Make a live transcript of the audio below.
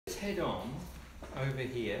head on over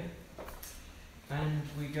here and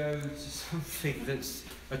we go to something that's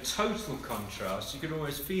a total contrast. You can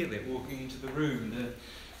always feel it walking into the room.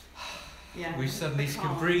 Yeah, we suddenly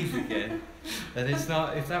can breathe again, and it's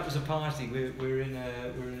not. If that was a party, we're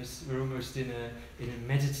almost in a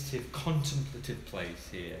meditative, contemplative place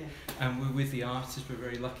here, and we're with the artist. We're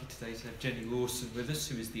very lucky today to have Jenny Lawson with us,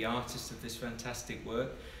 who is the artist of this fantastic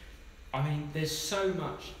work. I mean, there's so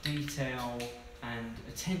much detail and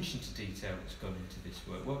attention to detail that's gone into this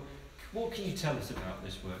work. What can you tell us about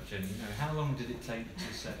this work, Jenny? You know, how long did it take you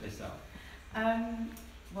to set this up?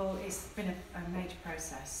 Well, it's been a major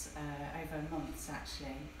process over months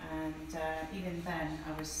actually, and even then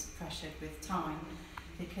I was pressured with time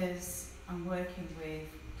because I'm working with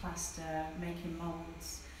plaster, making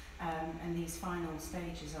moulds, and these final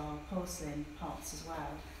stages are porcelain pots as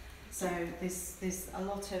well. So there's a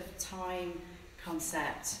lot of time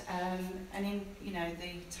concept, and in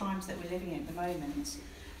the times that we're living in at the moment,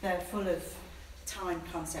 they're full of time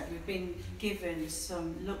concept. We've been given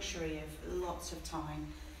some luxury of lots of time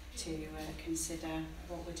to consider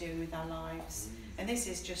what we're doing with our lives, and this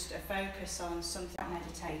is just a focus on something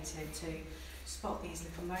meditative to spot these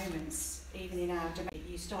little moments even in our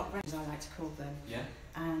you start as I like to call them. Yeah.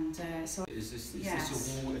 And so is this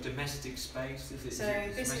a domestic space?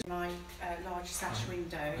 This is my large sash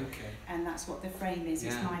window, okay. And that's what the frame is.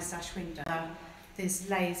 It's my sash window. There's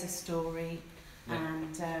layers of story. Yeah.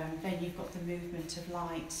 And then you've got the movement of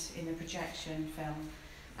light in the projection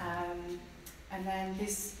film, and then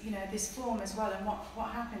this form as well. And what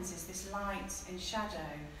happens is this light and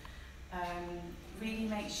shadow really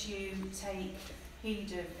makes you take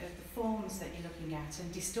heed of the forms that you're looking at,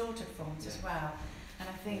 and distorted forms as well. And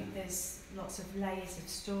I think there's lots of layers of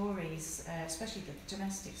stories, especially the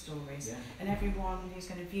domestic stories. And everyone who's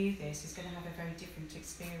going to view this is going to have a very different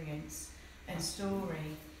experience and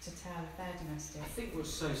story to tell if they're domestic. I think what's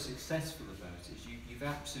so successful about it is you've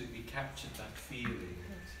absolutely captured that feeling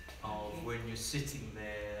of when you're sitting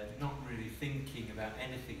there not really thinking about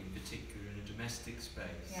anything in particular in a domestic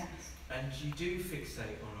space. Yes. And you do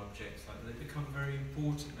fixate on objects like that. They become very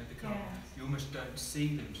important. They become, you almost don't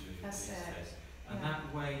see them to an extent. And that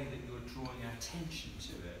way that you're drawing our attention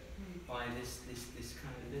to it by this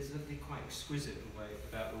kind of, there's something quite exquisite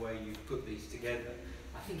about the way you've put these together.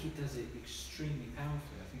 I think it does it extremely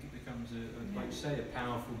powerfully. I think it becomes, like you say, a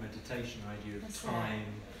powerful meditation idea of time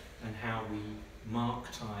and how we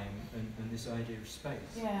mark time and this idea of space.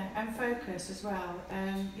 Yeah, and focus as well.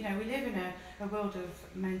 We live in a world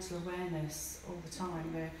of mental awareness all the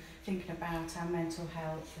time. We're thinking about our mental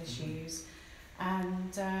health issues,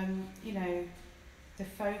 and the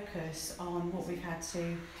focus on what we've had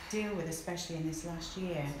to deal with, especially in this last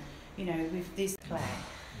year. With this play,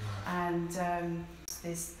 and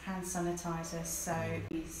there's hand sanitizer, so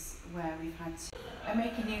is where we've had to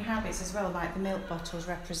making new habits as well, like the milk bottles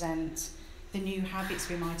represent the new habits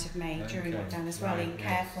we might have made during lockdown as well, in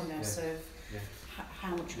carefulness of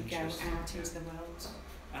how much we go out into the world.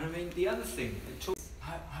 And I mean, the other thing,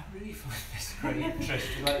 I really find this very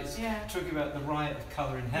interesting, like talking about the riot of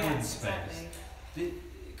colour in Helen's space. Exactly.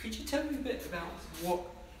 Could you tell me a bit about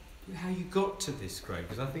how you got to this grey?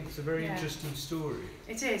 Because I think it's a very interesting story.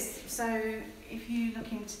 It is. So if you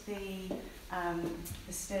look into the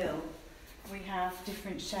still, we have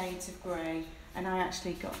different shades of grey, and I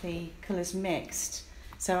actually got the colours mixed.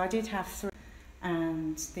 So I did have three,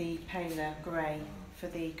 and the paler grey for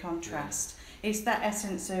the contrast. It's that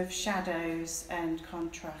essence of shadows and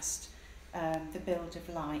contrast, the build of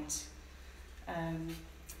light.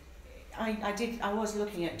 I was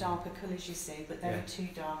looking at darker colours, you see, but they were too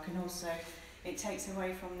dark, and also it takes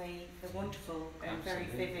away from the wonderful and very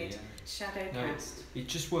vivid shadow cast. It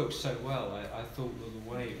just works so well. I thought the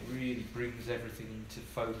way it really brings everything into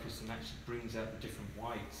focus and actually brings out the different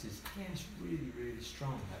whites is really, really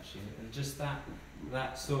strong actually. And just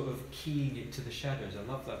that sort of keying it to the shadows.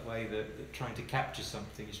 I love that way that trying to capture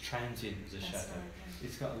something is transient as a shadow. Right,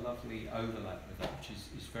 It's got a lovely overlap with that, which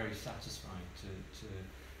is very satisfying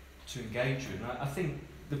to engage with. And I think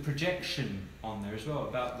the projection on there as well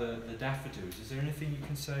about the daffodils. Is there anything you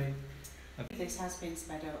can say? This has been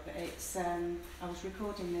sped up. It's I was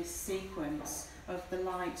recording this sequence of the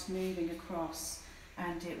light moving across,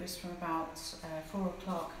 and it was from about 4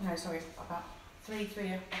 o'clock. No, sorry, about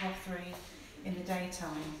half three in the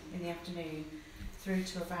daytime, in the afternoon, through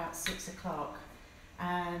to about 6 o'clock.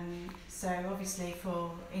 So obviously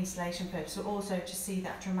for installation purposes, but also to see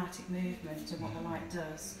that dramatic movement and what the light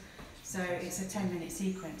does. So it's a 10-minute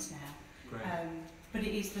sequence now, but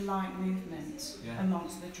it is the light movement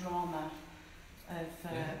amongst the drama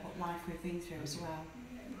of what life we've been through as well.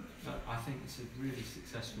 But I think it's a really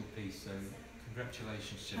successful piece, so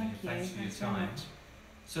congratulations, Jenny, and Thank you. thanks for your Thanks very time. much.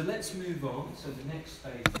 So let's move on. So the next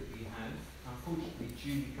space that we have, unfortunately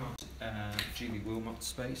Julie can't, Julie Wilmot's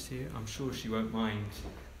space here. I'm sure she won't mind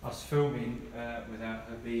us filming without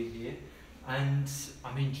her being here. And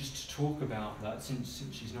I mean, just to talk about that, since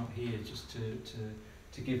she's not here, just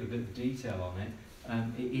to give a bit of detail on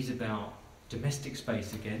it, it is about domestic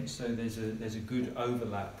space again. So there's a good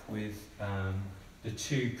overlap with the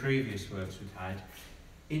two previous works we've had.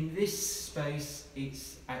 In this space,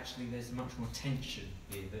 it's actually, there's much more tension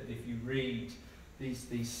here. That if you read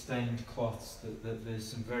these stained cloths, that there's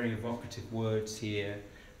some very evocative words here.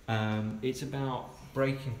 It's about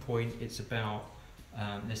breaking point. It's about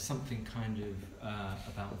there's something kind of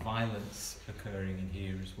about violence occurring in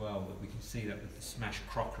here as well. That we can see that with the smashed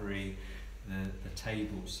crockery, the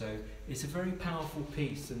table. So it's a very powerful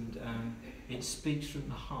piece, and it speaks from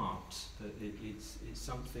the heart. That it's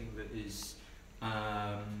something that is.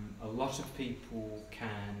 A lot of people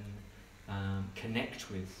can connect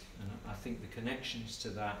with, and I think the connections to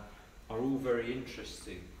that are all very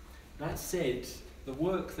interesting. That said, the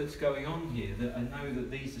work that's going on here, that I know that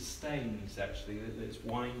these are stains actually, that there's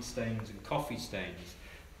wine stains and coffee stains,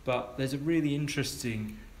 but there's a really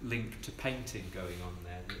interesting link to painting going on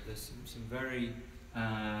there. That there's some very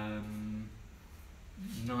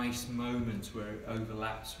nice moments where it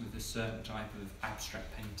overlaps with a certain type of abstract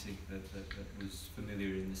painting that was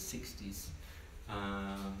familiar in the 60s.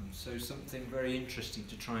 So something very interesting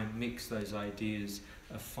to try and mix those ideas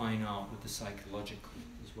of fine art with the psychological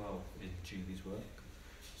as well in Julie's work.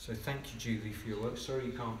 So thank you, Julie, for your work. Sorry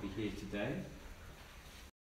you can't be here today.